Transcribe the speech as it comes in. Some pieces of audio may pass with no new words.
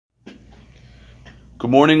Good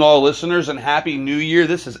morning, all listeners, and Happy New Year.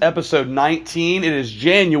 This is episode 19. It is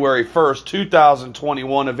January 1st,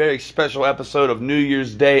 2021, a very special episode of New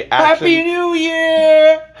Year's Day action. Happy New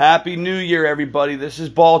Year! Happy New Year, everybody. This is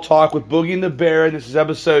Ball Talk with Boogie and the Baron. This is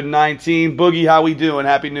episode 19. Boogie, how we doing?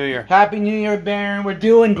 Happy New Year. Happy New Year, Baron. We're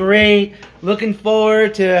doing great. Looking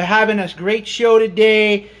forward to having a great show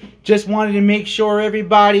today. Just wanted to make sure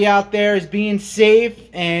everybody out there is being safe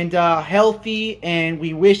and healthy, and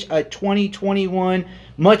we wish a 2021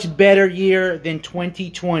 much better year than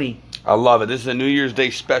 2020. I love it. This is a New Year's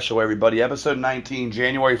Day special, everybody. Episode 19,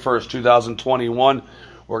 January 1st, 2021.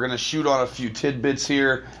 We're going to shoot on a few tidbits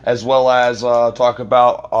here, as well as talk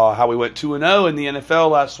about how we went 2-0 in the NFL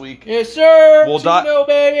last week. Yes, sir. We'll 2-0,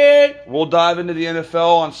 baby. We'll dive into the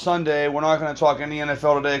NFL on Sunday. We're not going to talk any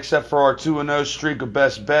NFL today except for our 2-0 streak of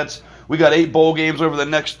best bets. We got 8 bowl games over the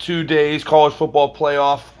next 2 days, college football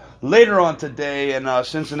playoff. Later on today, and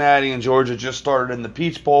Cincinnati and Georgia just started in the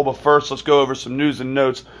Peach Bowl. But first, let's go over some news and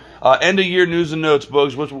notes. End-of-year news and notes,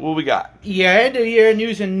 Bugs. What we got? Yeah, end-of-year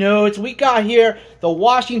news and notes. We got here the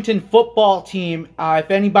Washington football team.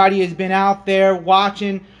 If anybody has been out there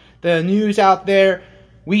watching the news out there,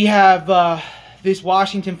 we have this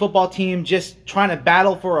Washington football team just trying to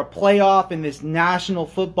battle for a playoff in this National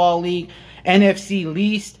Football League, NFC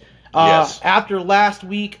East. Yes. After last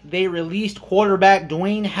week, they released quarterback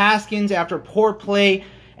Dwayne Haskins after poor play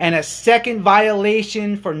and a second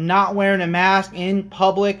violation for not wearing a mask in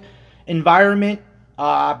public environment.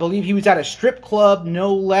 I believe he was at a strip club,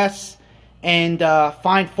 no less, and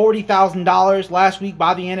fined $40,000 last week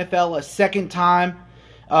by the NFL a second time.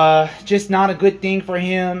 Just not a good thing for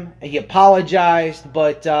him. He apologized,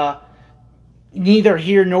 but neither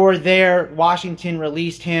here nor there. Washington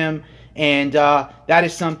released him, and that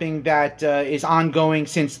is something that is ongoing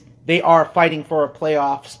since they are fighting for a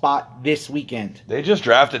playoff spot this weekend. They just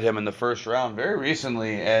drafted him in the first round very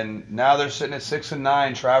recently, and now they're sitting at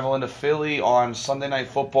 6-9, traveling to Philly on Sunday Night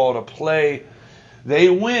Football to play.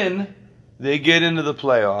 They win, they get into the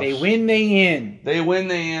playoffs. They win, they in. They win,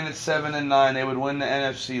 they in at 7-9. They would win the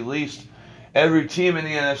NFC East. Every team in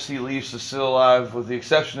the NFC East is still alive, with the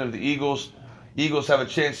exception of the Eagles. Eagles have a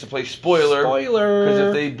chance to play spoiler. Because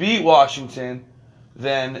if they beat Washington,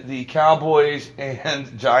 then the Cowboys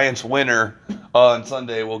and Giants winner on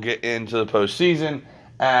Sunday will get into the postseason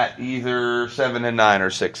at either 7-9 or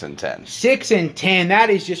 6-10. 6-10. That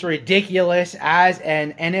is just ridiculous as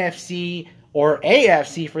an NFC or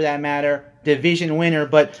AFC for that matter division winner.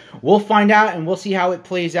 But we'll find out and we'll see how it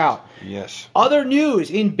plays out. Yes. Other news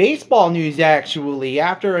in baseball news, actually,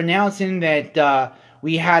 after announcing that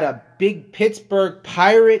we had a big Pittsburgh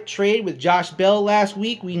Pirate trade with Josh Bell last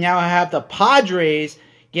week, we now have the Padres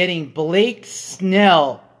getting Blake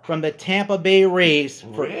Snell from the Tampa Bay Rays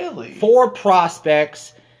for Really? 4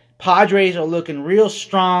 prospects. Padres are looking real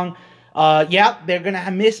strong. They're going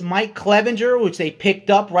to miss Mike Clevenger, which they picked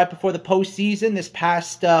up right before the postseason this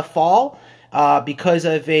past fall because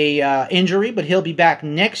of a injury, but he'll be back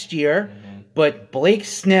next year. Mm-hmm. But Blake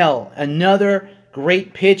Snell, another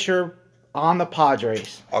great pitcher on the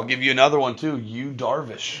Padres. I'll give you another one, too. Yu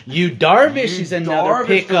Darvish. Yu Darvish is another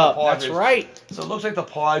pickup. That's right. So it looks like the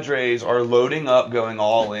Padres are loading up, going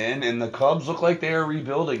all in, and the Cubs look like they are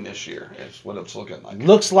rebuilding this year. It's what it's looking like.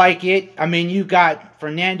 Looks like it. I mean, you got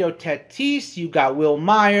Fernando Tatis, you got Will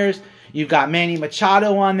Myers, you got Manny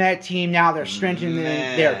Machado on that team. Now they're strengthening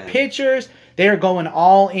their pitchers. They're going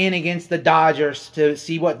all in against the Dodgers to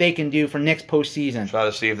see what they can do for next postseason. Try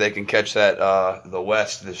to see if they can catch that the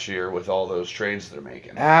West this year with all those trades they're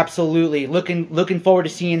making. Absolutely. Looking forward to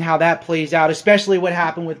seeing how that plays out, especially what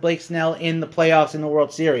happened with Blake Snell in the playoffs in the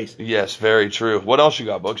World Series. Yes, very true. What else you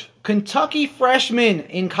got, Books? Kentucky freshman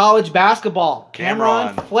in college basketball,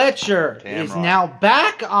 Cameron Fletcher, is now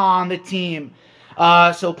back on the team.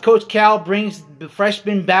 So Coach Cal brings the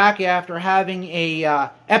freshman back after having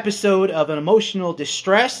a episode of an emotional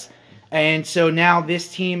distress. And so now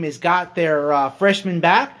this team has got their freshman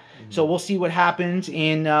back. Mm-hmm. So we'll see what happens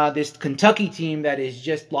in this Kentucky team that has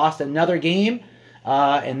just lost another game.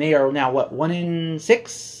 And they are now,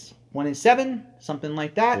 1-6? 1-7? Something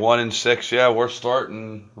like that. 1-6, yeah. We're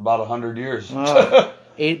starting about 100 years.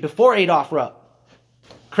 Before Adolph Rupp.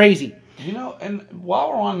 Crazy. You know, and while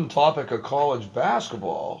we're on the topic of college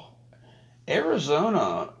basketball,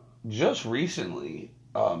 Arizona just recently,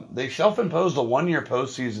 they self-imposed a 1-year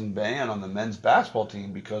postseason ban on the men's basketball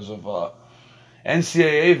team because of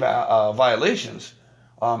NCAA violations.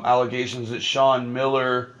 Allegations that Sean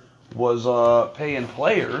Miller was paying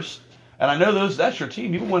players. And I know that's your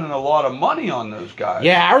team. You've been winning a lot of money on those guys.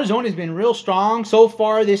 Yeah, Arizona's been real strong so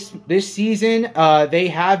far this season. They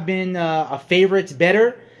have been a favorites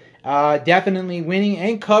better. definitely winning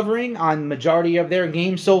and covering on majority of their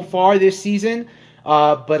games so far this season.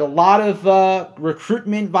 But a lot of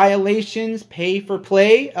recruitment violations, pay for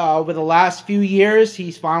play. Over the last few years,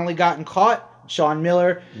 he's finally gotten caught. Sean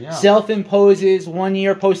Miller self-imposes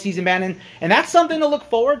 1-year postseason ban. And that's something to look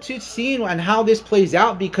forward to seeing and how this plays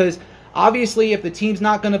out, because obviously if the team's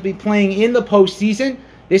not going to be playing in the postseason,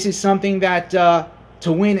 this is something that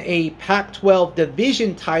to win a Pac-12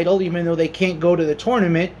 division title, even though they can't go to the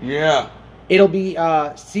tournament, it'll be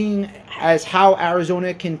seen as how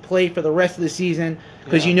Arizona can play for the rest of the season,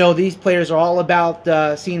 because these players are all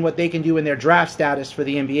about seeing what they can do in their draft status for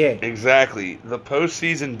the NBA. Exactly. The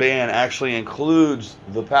postseason ban actually includes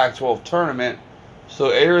the Pac-12 tournament,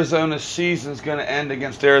 so Arizona's season is going to end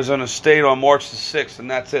against Arizona State on March the 6th, and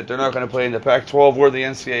that's it. They're not going to play in the Pac-12 or the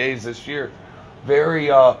NCAAs this year.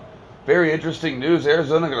 Very interesting news.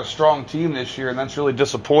 Arizona got a strong team this year, and that's really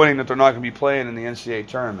disappointing that they're not going to be playing in the NCAA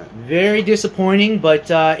tournament. Very disappointing, but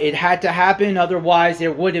it had to happen. Otherwise,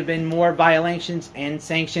 there would have been more violations and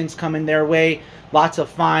sanctions coming their way. Lots of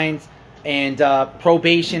fines and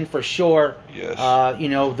probation for sure. Yes.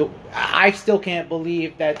 I still can't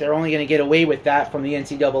believe that they're only going to get away with that from the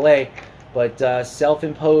NCAA. But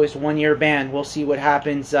self-imposed 1-year ban. We'll see what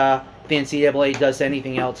happens. The NCAA does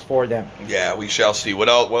anything else for them. Yeah, we shall see. What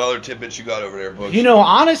other tidbits you got over there, Bush?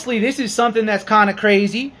 Honestly, this is something that's kind of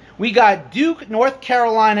crazy. We got Duke, North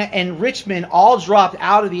Carolina, and Richmond all dropped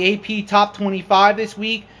out of the AP Top 25 this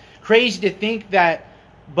week. Crazy to think that,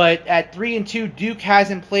 but at 3-2, Duke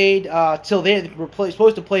hasn't played till they were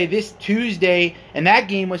supposed to play this Tuesday, and that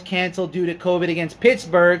game was canceled due to COVID against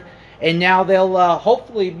Pittsburgh. And now they'll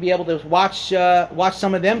hopefully be able to watch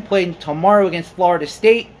some of them play tomorrow against Florida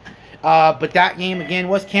State. But that game, again,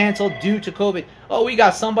 was canceled due to COVID. Oh, we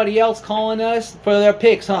got somebody else calling us for their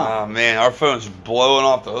picks, huh? Oh, man, our phone's blowing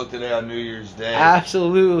off the hook today on New Year's Day.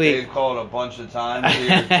 Absolutely. They've called a bunch of times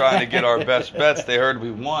here trying to get our best bets. They heard we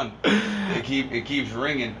won. It keeps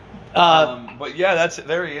ringing. But yeah, that's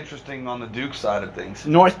very interesting on the Duke side of things.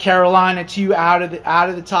 North Carolina, too, out of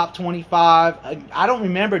the top 25. I don't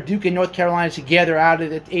remember Duke and North Carolina together out of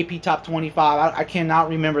the AP top 25. I cannot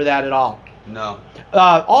remember that at all. No.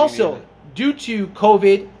 Also, due to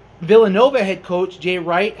COVID, Villanova head coach Jay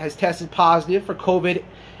Wright has tested positive for COVID.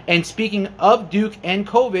 And speaking of Duke and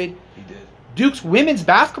COVID, he did. Duke's women's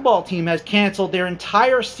basketball team has canceled their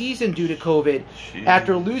entire season due to COVID. Jeez.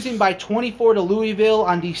 After losing by 24 to Louisville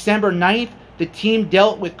on December 9th, the team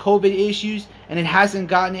dealt with COVID issues, and it hasn't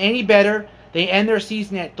gotten any better. They end their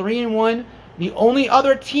season at 3-1. The only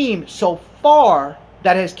other team so far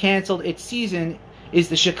that has canceled its season is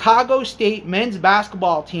the Chicago State men's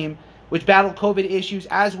basketball team, which battled COVID issues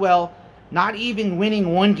as well, not even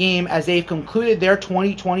winning one game as they've concluded their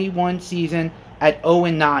 2021 season at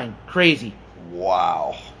 0-9. Crazy.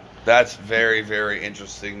 Wow. That's very, very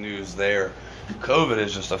interesting news there. COVID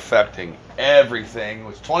is just affecting everything.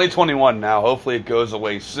 It's 2021 now. Hopefully it goes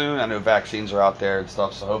away soon. I know vaccines are out there and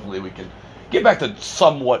stuff, so hopefully we can get back to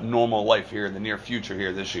somewhat normal life here in the near future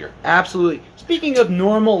here this year. Absolutely. Speaking of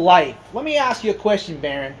normal life, let me ask you a question,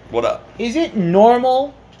 Baron. What up? Is it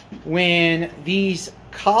normal when these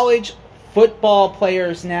college football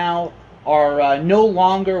players now are no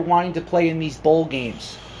longer wanting to play in these bowl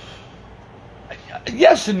games?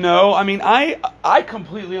 Yes and no. I mean, I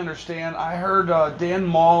completely understand. I heard Dan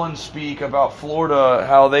Mullen speak about Florida,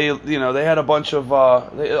 how they had a bunch of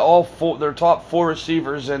their top 4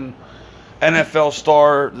 receivers and NFL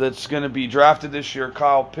star that's going to be drafted this year,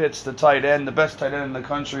 Kyle Pitts, the tight end, the best tight end in the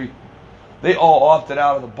country. They all opted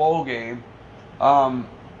out of the bowl game. I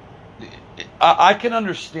can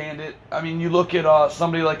understand it. I mean, you look at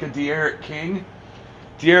somebody like a De'Aaron King.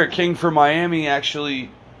 De'Aaron King for Miami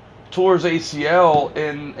actually tore his ACL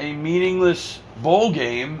in a meaningless bowl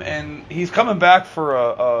game, and he's coming back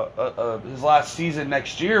for his last season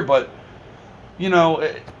next year. But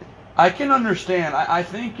I can understand. I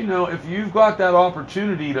think if you've got that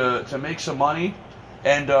opportunity to make some money,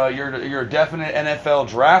 and you're a definite NFL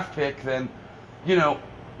draft pick, then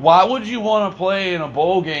why would you want to play in a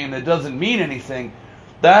bowl game that doesn't mean anything?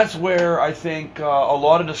 That's where I think a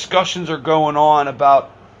lot of discussions are going on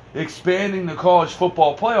about expanding the college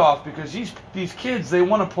football playoff, because these kids, they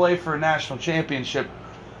want to play for a national championship.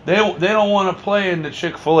 They don't want to play in the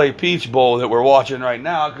Chick-fil-A Peach Bowl that we're watching right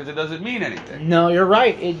now, because it doesn't mean anything. No, you're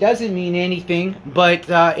right. It doesn't mean anything, but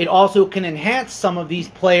it also can enhance some of these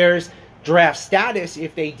players' draft status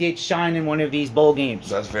if they did shine in one of these bowl games.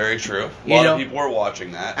 That's very true. A lot of people were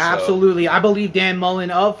watching that. Absolutely. So. I believe Dan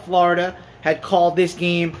Mullen of Florida had called this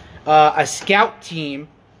game a scout team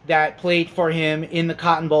that played for him in the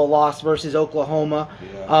Cotton Bowl loss versus Oklahoma.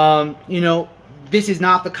 Yeah. this is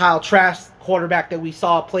not the Kyle Trask quarterback that we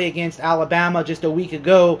saw play against Alabama just a week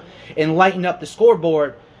ago and lighten up the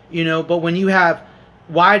scoreboard, but when you have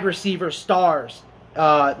wide receiver stars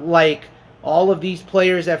like all of these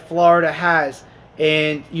players that Florida has,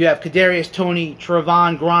 and you have Kadarius Toney,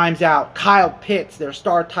 Trevon Grimes out, Kyle Pitts, their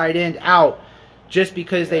star tight end, out, just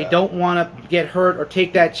because they don't want to get hurt or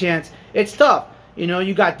take that chance, it's tough.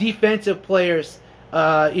 You got defensive players,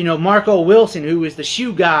 Marco Wilson, who is the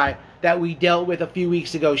shoe guy that we dealt with a few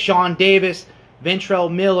weeks ago, Sean Davis,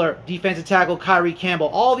 Ventrell Miller, defensive tackle Kyrie Campbell,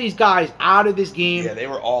 all these guys out of this game. Yeah, they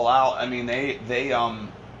were all out. I mean, they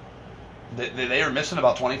were missing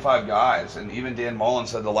about 25 guys, and even Dan Mullen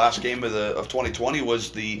said the last game of 2020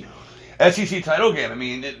 was the SEC title game. I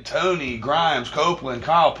mean, Toney, Grimes, Copeland,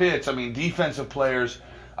 Kyle Pitts. I mean, defensive players.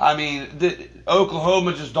 I mean,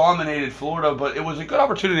 Oklahoma just dominated Florida, but it was a good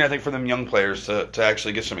opportunity, I think, for them young players to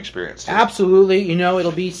actually get some experience too. Absolutely.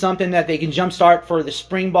 It'll be something that they can jumpstart for the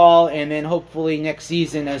spring ball and then hopefully next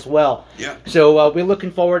season as well. Yeah. So we're looking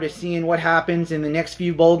forward to seeing what happens in the next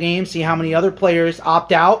few bowl games, see how many other players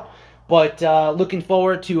opt out. But looking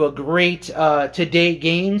forward to a great to-date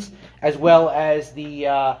games, as well as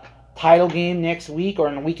the title game next week or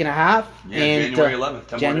in a week and a half. Yeah, and, January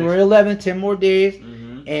 11th. January 11th, 10 more days. Mm-hmm.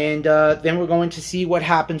 And then we're going to see what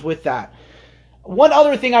happens with that. One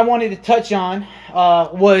other thing I wanted to touch on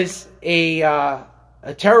was a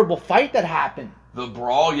terrible fight that happened. The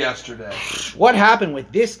brawl yesterday. What happened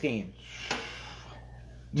with this game?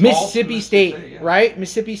 Mississippi State, yeah. Right?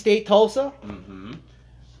 Mississippi State, Tulsa? Mm-hmm.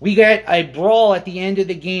 We get a brawl at the end of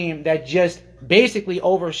the game that just basically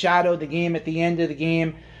overshadowed the game at the end of the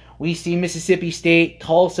game. We see Mississippi State,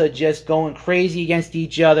 Tulsa just going crazy against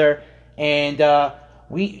each other. And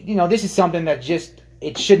this is something that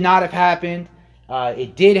it should not have happened.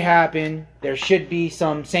 It did happen. There should be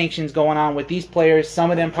some sanctions going on with these players. Some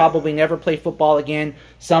of them probably never play football again.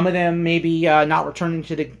 Some of them maybe not returning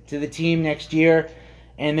to the team next year.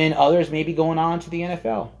 And then others maybe going on to the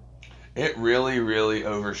NFL. It really, really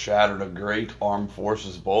overshadowed a great Armed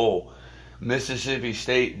Forces Bowl. Mississippi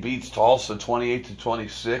State beats Tulsa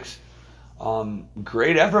 28-26.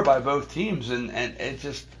 Great effort by both teams, and it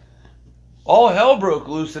just all hell broke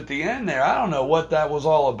loose at the end there. I don't know what that was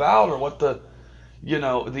all about or what the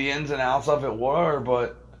ins and outs of it were,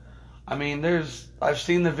 but I mean, I've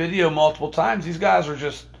seen the video multiple times. These guys were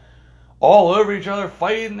just all over each other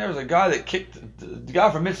fighting. There was a guy that kicked the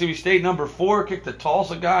guy from Mississippi State, number 4, kicked the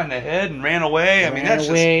Tulsa guy in the head and ran away. That's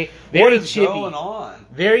just very what is chippy. Going on.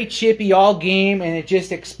 Very chippy all game, and it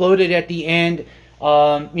just exploded at the end.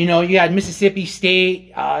 You had Mississippi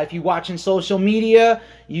State. If you watch on social media,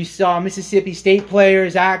 you saw Mississippi State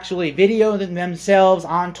players actually videoing themselves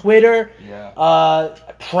on Twitter,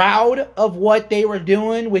 proud of what they were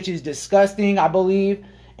doing, which is disgusting, I believe.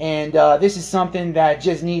 And this is something that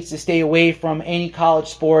just needs to stay away from any college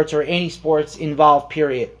sports or any sports involved,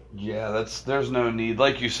 period. Yeah, there's no need.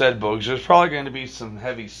 Like you said, Bogues, there's probably going to be some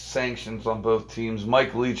heavy sanctions on both teams.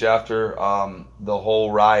 Mike Leach, after the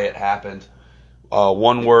whole riot happened,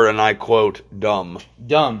 one word, and I quote, dumb.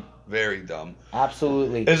 Dumb. Very dumb.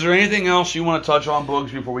 Absolutely. Is there anything else you want to touch on,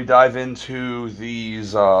 Bogues, before we dive into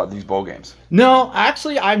these bowl games? No,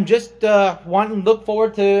 actually, I'm just wanting to look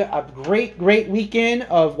forward to a great weekend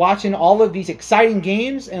of watching all of these exciting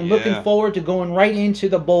games and looking forward to going right into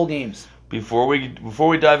the bowl games. Before we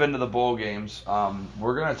dive into the bowl games,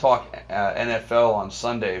 we're going to talk NFL on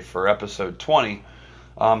Sunday for episode 20.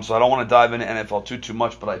 So I don't want to dive into NFL too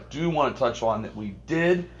much, but I do want to touch on that we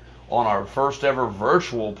did on our first ever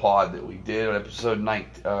virtual pod that we did on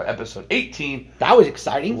episode 18. That was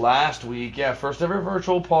exciting. Last week, first ever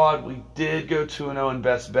virtual pod. We did go 2-0 in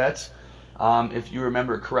best bets. If you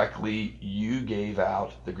remember correctly, you gave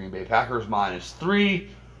out the Green Bay Packers -3.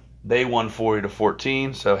 They won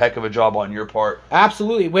 40-14, so heck of a job on your part.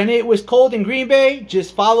 Absolutely. When it was cold in Green Bay,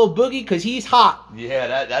 just follow Boogie because he's hot.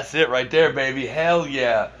 Yeah, that's it right there, baby. Hell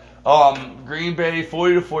yeah. Green Bay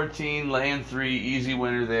 40-14, laying 3, easy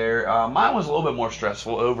winner there. Mine was a little bit more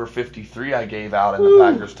stressful. Over 53 I gave out in the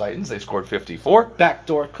Packers Titans. They scored 54.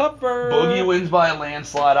 Backdoor cover. Boogie wins by a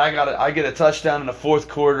landslide. I get a touchdown in the fourth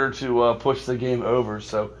quarter to push the game over.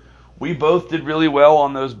 So we both did really well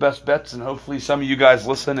on those best bets, and hopefully some of you guys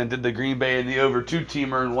listened and did the Green Bay and the over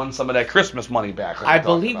 2-teamer and won some of that Christmas money back. I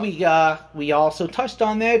believe we also touched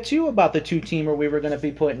on that too, about the 2-teamer we were going to be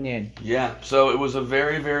putting in. Yeah, so it was a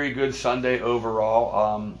very, very good Sunday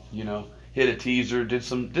overall. Hit a teaser, did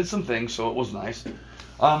some things, so it was nice.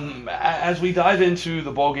 As we dive into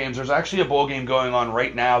the bowl games, there's actually a bowl game going on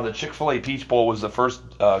right now. The Chick-fil-A Peach Bowl was the first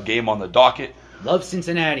game on the docket. Love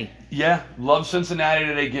Cincinnati. Yeah, love Cincinnati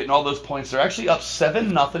today getting all those points. They're actually up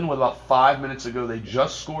 7-0 with about 5 minutes ago. They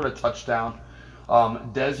just scored a touchdown.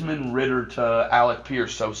 Desmond Ridder to Alec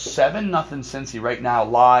Pierce. So 7-0 Cincy right now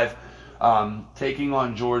live, taking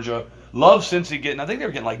on Georgia. Love Cincy getting, I think they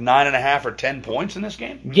were getting like 9.5 or 10 points in this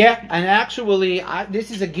game. Yeah, and actually,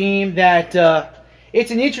 this is a game that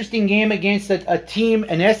it's an interesting game against a team,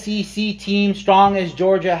 an SEC team, strong as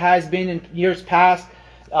Georgia has been in years past.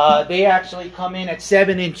 They actually come in at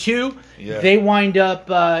 7-2. Yeah. They They wind up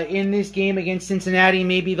in this game against Cincinnati,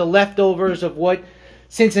 maybe the leftovers of what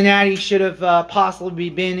Cincinnati should have possibly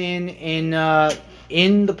been in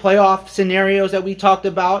the playoff scenarios that we talked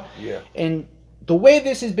about. Yeah. And the way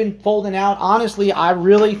this has been folding out, honestly, I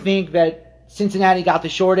really think that Cincinnati got the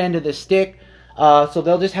short end of the stick. So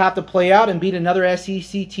they'll just have to play out and beat another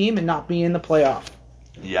SEC team and not be in the playoff.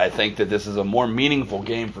 Yeah, I think that this is a more meaningful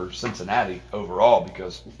game for Cincinnati overall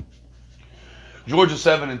because Georgia's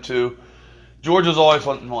 7-2. Georgia's always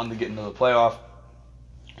wanting to get into the playoff.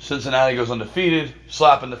 Cincinnati goes undefeated,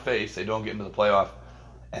 slap in the face. They don't get into the playoff.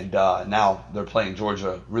 And now they're playing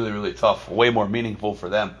Georgia really, really tough, way more meaningful for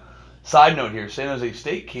them. Side note here, San Jose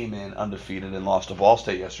State came in undefeated and lost to Ball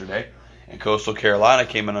State yesterday. And Coastal Carolina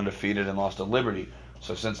came in undefeated and lost to Liberty.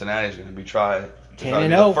 So Cincinnati is going to be trying to be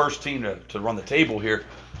the first team to run the table here.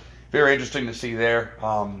 Very interesting to see there.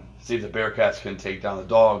 See if the Bearcats can take down the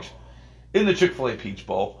Dogs in the Chick-fil-A Peach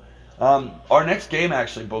Bowl. Our next game,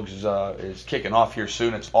 actually, Bugs, is kicking off here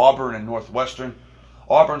soon. It's Auburn and Northwestern.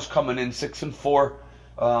 Auburn's coming in 6-4.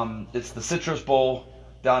 It's the Citrus Bowl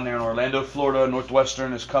down there in Orlando, Florida.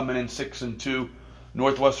 Northwestern is coming in 6-2.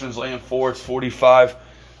 Northwestern's laying 4. It's 45.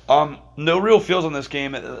 No real feels on this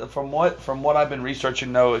game. From what I've been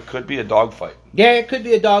researching, though, it could be a dogfight. Yeah, it could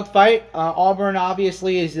be a dogfight. Auburn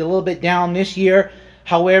obviously is a little bit down this year.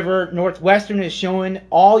 However, Northwestern is showing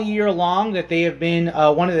all year long that they have been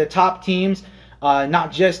one of the top teams,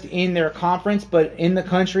 not just in their conference, but in the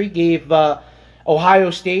country. Gave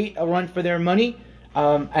Ohio State a run for their money.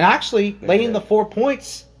 And actually, laying the 4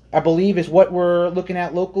 points, I believe, is what we're looking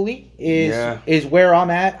at locally, is where I'm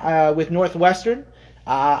at with Northwestern.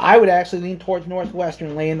 I would actually lean towards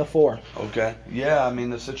Northwestern laying the 4. Okay. Yeah, I mean,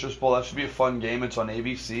 the Citrus Bowl, that should be a fun game. It's on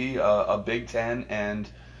ABC, a Big Ten and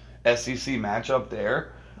SEC matchup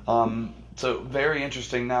there. So very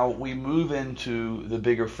interesting. Now we move into the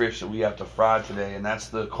bigger fish that we have to fry today, and that's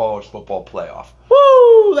the college football playoff.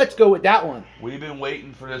 Woo! Let's go with that one. We've been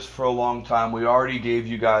waiting for this for a long time. We already gave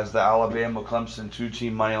you guys the Alabama-Clemson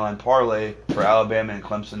 2-team moneyline parlay for Alabama and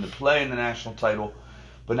Clemson to play in the national title.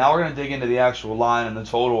 But now we're going to dig into the actual line and the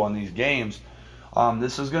total on these games.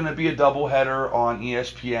 This is going to be a doubleheader on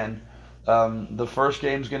ESPN. The first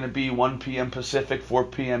game is going to be 1 p.m. Pacific, 4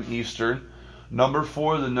 p.m. Eastern. Number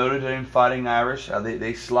 4, the Notre Dame Fighting Irish.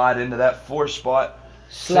 They slide into that 4 spot.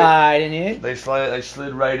 Sliding in. They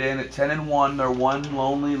slid right in at 10-1. Their one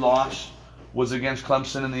lonely loss was against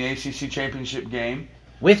Clemson in the ACC championship game.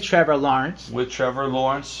 With Trevor Lawrence.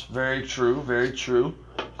 Very true, very true.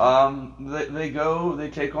 They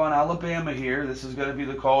take on Alabama here. This is going to be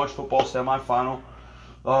the college football semifinal.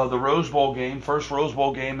 The Rose Bowl game, first Rose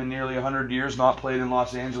Bowl game in nearly 100 years, not played in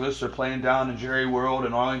Los Angeles. They're playing down in Jerry World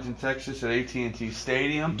in Arlington, Texas at AT&T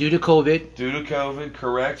Stadium. Due to COVID,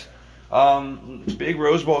 correct. Big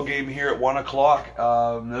Rose Bowl game here at 1 o'clock.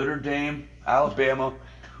 Notre Dame, Alabama.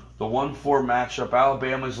 The 1-4 matchup.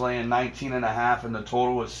 Alabama's laying 19.5, and the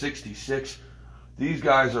total is 66. These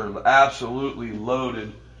guys are absolutely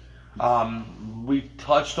loaded. We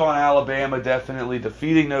touched on Alabama definitely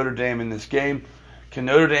defeating Notre Dame in this game. Can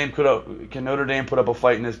Notre Dame put up a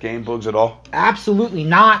fight in this game, Bugs, at all? Absolutely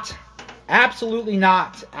not. Absolutely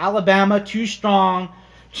not. Alabama, too strong,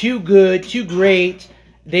 too good, too great.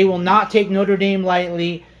 They will not take Notre Dame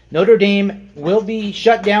lightly. Notre Dame will be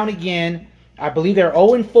shut down again. I believe they're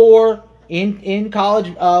 0-4 in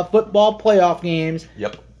college football playoff games.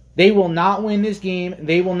 Yep. They will not win this game.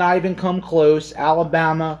 They will not even come close.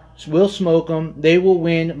 Alabama will smoke them. They will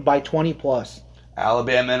win by 20+.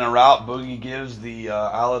 Alabama in a rout. Boogie gives the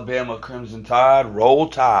Alabama Crimson Tide Roll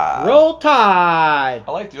Tide. Roll Tide.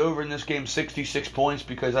 I like the over in this game, 66 points,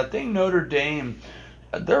 because I think Notre Dame,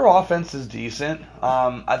 their offense is decent.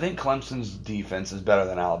 I think Clemson's defense is better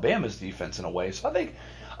than Alabama's defense in a way. So I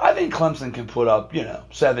think Clemson can put up,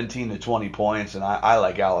 17 to 20 points, and I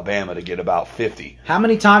like Alabama to get about 50. How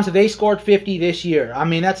many times have they scored 50 this year? I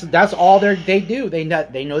mean, that's all they do. They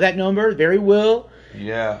know that number very well.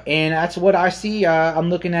 Yeah. And that's what I see. I'm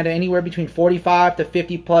looking at anywhere between 45 to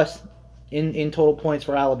 50+ in total points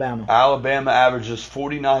for Alabama. Alabama averages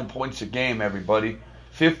 49 points a game, everybody.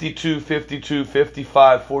 52, 52,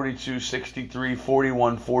 55, 42, 63,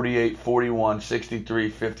 41, 48, 41, 63,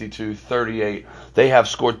 52, 38. They have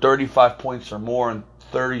scored 35 points or more in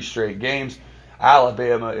 30 straight games.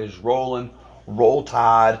 Alabama is rolling. Roll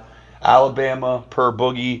Tide. Alabama per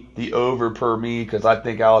Boogie, the over per me, because I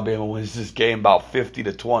think Alabama wins this game about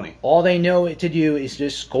 50-20. All they know to do is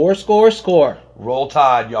just score, score, score. Roll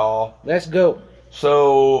Tide, y'all. Let's go.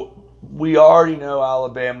 So we already know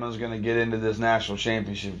Alabama's going to get into this national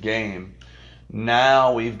championship game.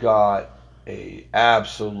 Now we've got a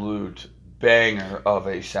absolute banger of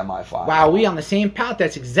a semifinal. Wow, we on the same path.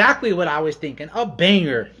 That's exactly what I was thinking. A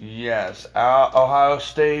banger. Yes, Ohio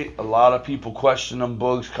State. A lot of people question them.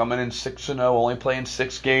 Boogs coming in 6-0, only playing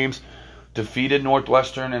 6 games. Defeated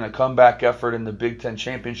Northwestern in a comeback effort in the Big Ten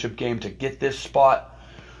championship game to get this spot.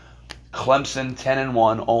 Clemson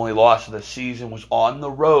 10-1, only loss of the season, was on the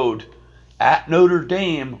road at Notre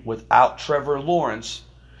Dame without Trevor Lawrence.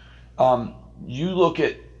 You look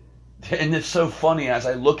at, and it's so funny as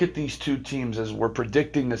I look at these two teams as we're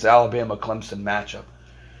predicting this Alabama-Clemson matchup.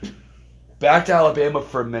 Back to Alabama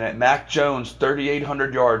for a minute. Mac Jones,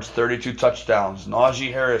 3,800 yards, 32 touchdowns.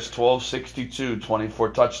 Najee Harris, 1,262, 24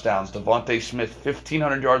 touchdowns. Devontae Smith,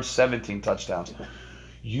 1,500 yards, 17 touchdowns.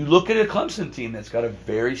 You look at a Clemson team that's got a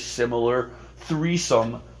very similar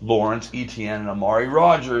threesome, Lawrence, Etienne, and Amari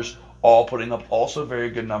Rodgers, all putting up also very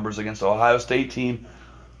good numbers against the Ohio State team.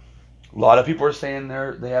 A lot of people are saying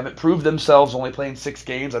they haven't proved themselves, only playing 6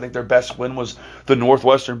 games. I think their best win was the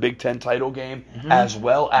Northwestern Big Ten title game, as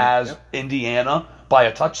well as Indiana by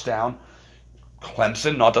a touchdown.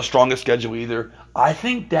 Clemson, not the strongest schedule either. I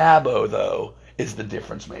think Dabo, though, is the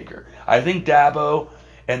difference maker. I think Dabo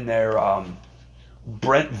and their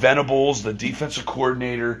Brent Venables, the defensive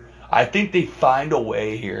coordinator, I think they find a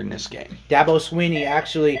way here in this game. Dabo Swinney,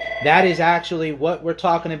 actually, that is actually what we're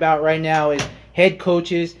talking about right now is head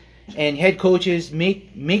coaches. And head coaches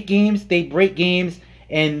make games, they break games,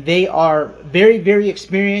 and they are very, very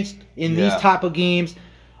experienced in these type of games.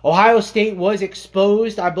 Ohio State was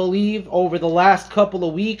exposed, I believe, over the last couple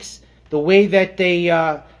of weeks. The way that they,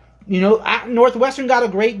 Northwestern got a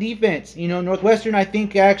great defense. Northwestern, I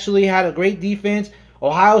think, actually had a great defense.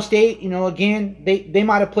 Ohio State, again, they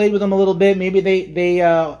might have played with them a little bit. Maybe they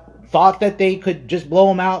thought that they could just blow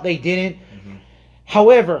them out. They didn't.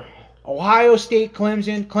 However, Ohio State,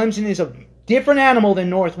 Clemson. Clemson is a different animal than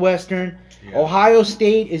Northwestern. Yeah. Ohio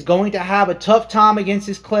State is going to have a tough time against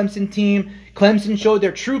this Clemson team. Clemson showed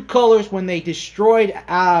their true colors when they destroyed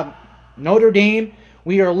Notre Dame.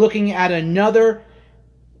 We are looking at another.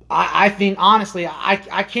 I think, honestly,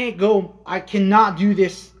 I cannot do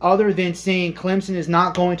this other than saying Clemson is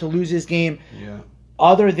not going to lose this game. Yeah.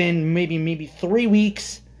 Other than maybe 3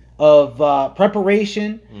 weeks of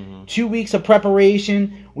preparation, 2 weeks of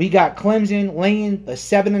preparation. We got Clemson laying the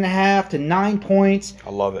 7.5 to 9 points.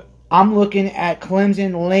 I love it. I'm looking at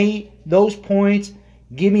Clemson lay those points.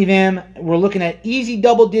 Give me them. We're looking at easy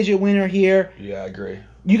double-digit winner here. Yeah, I agree.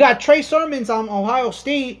 You got Trey Sermons on Ohio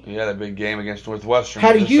State. He had a big game against Northwestern.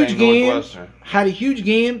 Had a huge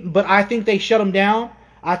game, but I think they shut him down.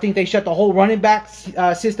 I think they shut the whole running back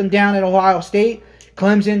system down at Ohio State.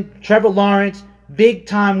 Clemson, Trevor Lawrence,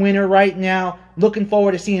 big-time winner right now. Looking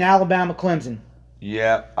forward to seeing Alabama-Clemson.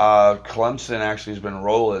 Yeah, Clemson actually has been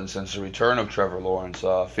rolling since the return of Trevor Lawrence.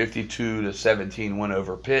 52-17 win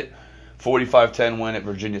over Pitt, 45-10 win at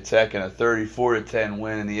Virginia Tech, and a 34-10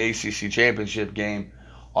 win in the ACC championship game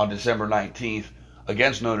on December 19th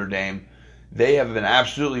against Notre Dame. They have been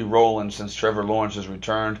absolutely rolling since Trevor Lawrence has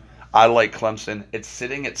returned. I like Clemson. It's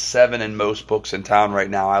sitting at 7 in most books in town right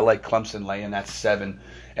now. I like Clemson laying that 7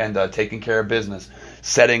 and taking care of business,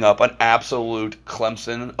 setting up an absolute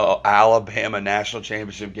Clemson-Alabama national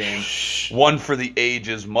championship game, one for the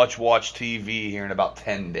ages, much-watched TV here in about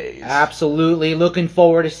 10 days. Absolutely. Looking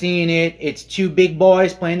forward to seeing it. It's 2 big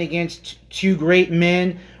boys playing against 2 great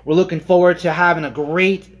men. We're looking forward to having a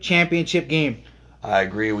great championship game. I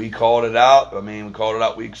agree. We called it out. We called it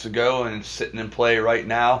out weeks ago, and it's sitting in play right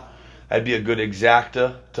now. That'd be a good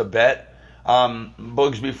exacta to bet.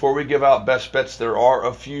 Bugs, before we give out best bets, there are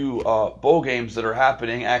a few bowl games that are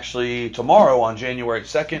happening actually tomorrow on January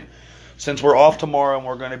 2nd. Since we're off tomorrow and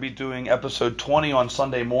we're going to be doing episode 20 on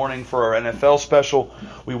Sunday morning for our NFL special,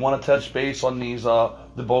 we want to touch base on these the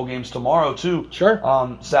bowl games tomorrow too. Sure.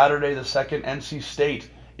 Saturday the 2nd, NC State,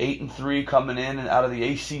 8-3 coming in and out of the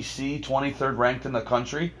ACC, 23rd ranked in the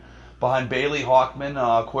country, behind Bailey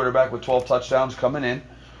Hawkman, quarterback with 12 touchdowns coming in.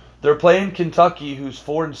 They're playing Kentucky, who's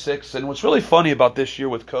 4-6, and what's really funny about this year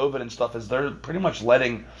with COVID and stuff is they're pretty much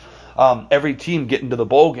letting every team get into the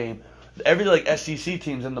bowl game. Every SEC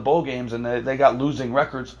teams in the bowl games, and they got losing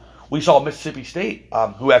records. We saw Mississippi State,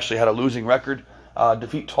 who actually had a losing record,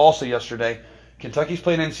 defeat Tulsa yesterday. Kentucky's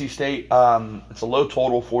playing NC State. It's a low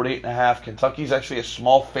total, 48.5. Kentucky's actually a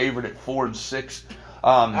small favorite at 4-6.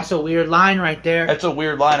 That's a weird line right there. It's a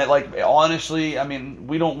weird line. Honestly, I mean,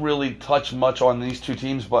 we don't really touch much on these two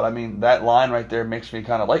teams, but I mean, that line right there makes me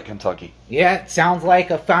kind of like Kentucky. Yeah, it sounds like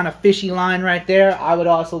a kind of fishy line right there. I would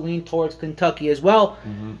also lean towards Kentucky as well.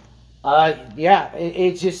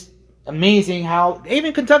 It's just amazing how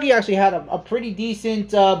even Kentucky actually had a pretty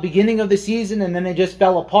decent beginning of the season, and then they just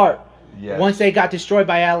fell apart. Yes. Once they got destroyed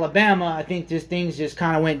by Alabama, I think things just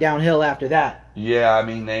kind of went downhill after that. Yeah, I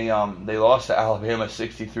mean they lost to Alabama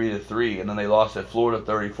 63-3, and then they lost at Florida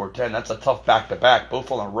 34-10. That's a tough back-to-back,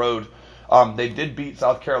 both on the road. They did beat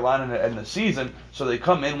South Carolina in the season, so they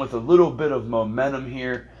come in with a little bit of momentum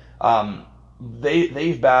here.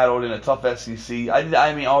 They've battled in a tough SEC.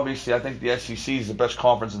 I mean, obviously, I think the SEC is the best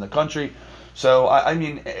conference in the country. So I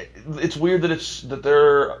mean, it's weird that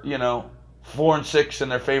they're 4-6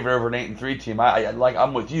 and they're favored over an 8-3 team.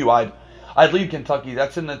 I'm with you. I'd leave Kentucky.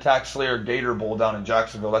 That's in the TaxSlayer Gator Bowl down in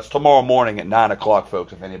Jacksonville. That's tomorrow morning at 9:00,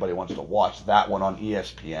 folks. If anybody wants to watch that one on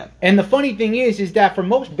ESPN. And the funny thing is that for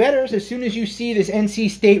most bettors, as soon as you see this NC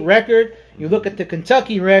State record, you look at the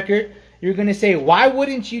Kentucky record, you're going to say, why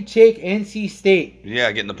wouldn't you take NC State?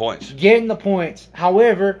 Yeah, getting the points. Getting the points.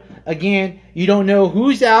 However, again, you don't know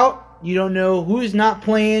who's out. You don't know who's not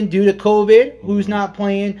playing due to COVID, who's not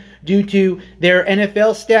playing due to their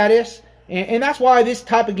NFL status. And that's why this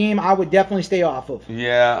type of game I would definitely stay off of.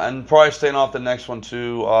 Yeah, and probably staying off the next one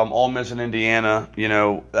too. Ole Miss and Indiana,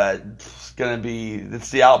 it's going to be, it's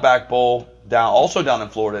the Outback Bowl, also down in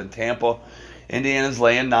Florida in Tampa. Indiana's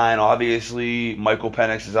laying 9. Obviously, Michael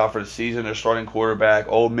Penix is out for the season. They're starting quarterback.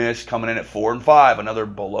 Ole Miss coming in at 4-5, another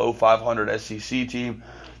below 500 SEC team.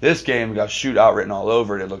 This game got shootout written all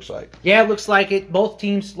over it, it looks like. Yeah, it looks like it. Both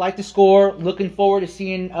teams like to score. Looking forward to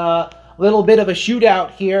seeing a little bit of a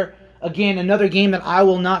shootout here. Again, another game that I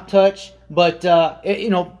will not touch. But,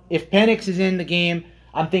 if Penix is in the game,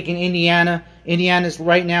 I'm thinking Indiana. Indiana's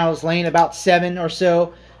right now is laying about 7 or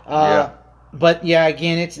so. But, yeah,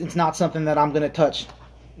 again, it's not something that I'm going to touch.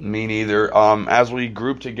 Me neither. As we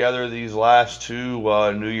group together these last two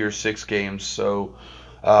New Year's 6 games, so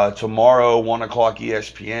tomorrow, 1:00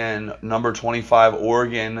 ESPN, number 25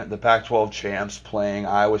 Oregon, the Pac-12 champs, playing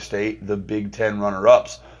Iowa State, the Big Ten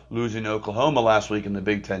runner-ups, losing to Oklahoma last week in the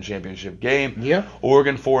Big Ten championship game. Yeah.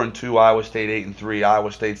 Oregon 4-2, Iowa State 8-3.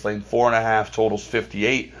 Iowa State's laying 4.5, totals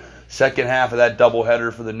 58. Second half of that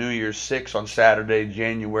doubleheader for the New Year's 6 on Saturday,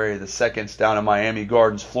 January the 2nd, down in Miami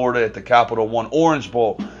Gardens, Florida, at the Capital One Orange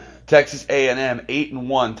Bowl. Texas A&M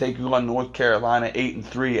 8-1, taking on North Carolina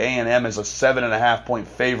 8-3. A&M is a 7.5-point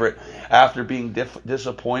favorite after being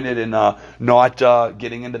disappointed in not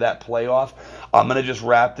getting into that playoff. I'm gonna just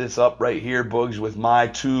wrap this up right here, Boogs, with my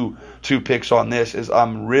two picks on this. Is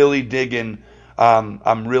I'm really digging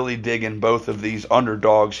both of these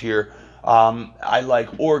underdogs here. I like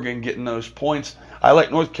Oregon getting those points. I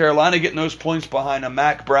like North Carolina getting those points behind a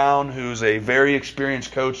Mac Brown, who's a very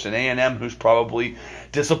experienced coach, and A&M, who's probably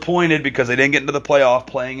disappointed because they didn't get into the playoff,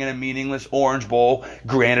 playing in a meaningless Orange Bowl.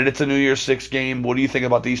 Granted, it's a New Year's 6 game. What do you think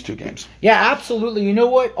about these two games? Yeah, absolutely. You know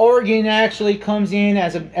what? Oregon actually comes in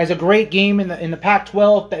as a great game in the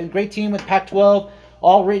Pac-12. A great team with Pac-12,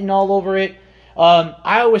 all written all over it.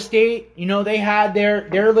 Iowa State, they had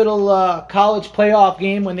their little college playoff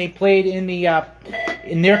game when they played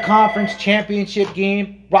in their conference championship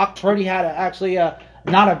game. Brock Purdy had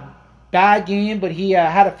not a bad game, but he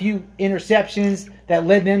had a few interceptions that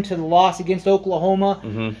led them to the loss against Oklahoma.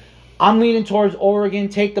 Mm-hmm. I'm leaning towards Oregon.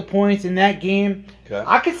 Take the points in that game. Okay.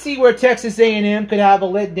 I could see where Texas A&M could have a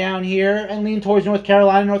letdown here, and lean towards North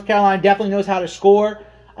Carolina. North Carolina definitely knows how to score.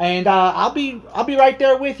 And I'll be right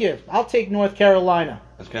there with you. I'll take North Carolina.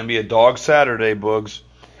 It's going to be a dog Saturday, Boogs.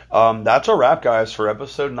 That's a wrap, guys, for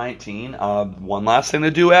episode 19. One last thing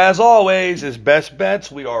to do, as always, is best bets.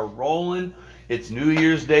 We are rolling. It's New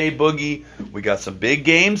Year's Day, Boogie. We got some big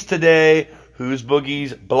games today. Who's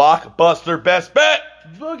Boogie's blockbuster best bet?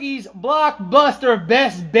 Boogie's blockbuster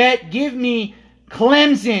best bet. Give me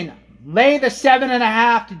Clemson. Lay the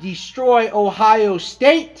 7.5 to destroy Ohio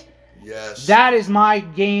State. Yes. That is my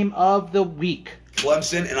game of the week.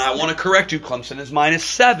 Clemson, and I want to correct you, Clemson is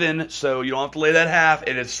 -7, so you don't have to lay that half.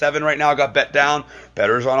 It is 7 right now. I got bet down.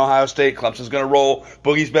 Bettors on Ohio State. Clemson's going to roll.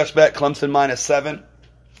 Boogie's best bet, Clemson -7.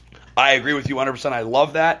 I agree with you 100%. I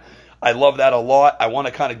love that. I love that a lot. I want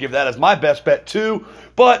to kind of give that as my best bet too.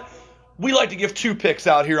 But we like to give 2 picks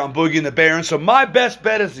out here on Boogie and the Barons. So my best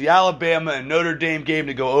bet is the Alabama and Notre Dame game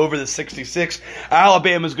to go over the 66.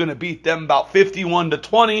 Alabama's going to beat them about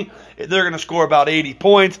 51-20. They're going to score about 80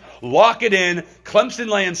 points. Lock it in. Clemson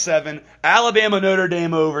laying 7. Alabama, Notre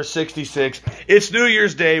Dame over 66. It's New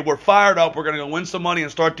Year's Day. We're fired up. We're going to go win some money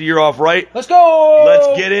and start the year off right. Let's go!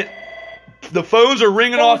 Let's get it. The phones are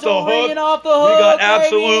ringing off the hook. We got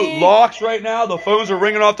absolute baby. locks right now. The phones are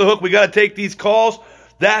ringing off the hook. We got to take these calls.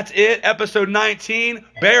 That's it. Episode 19.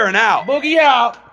 Baron out. Boogie out.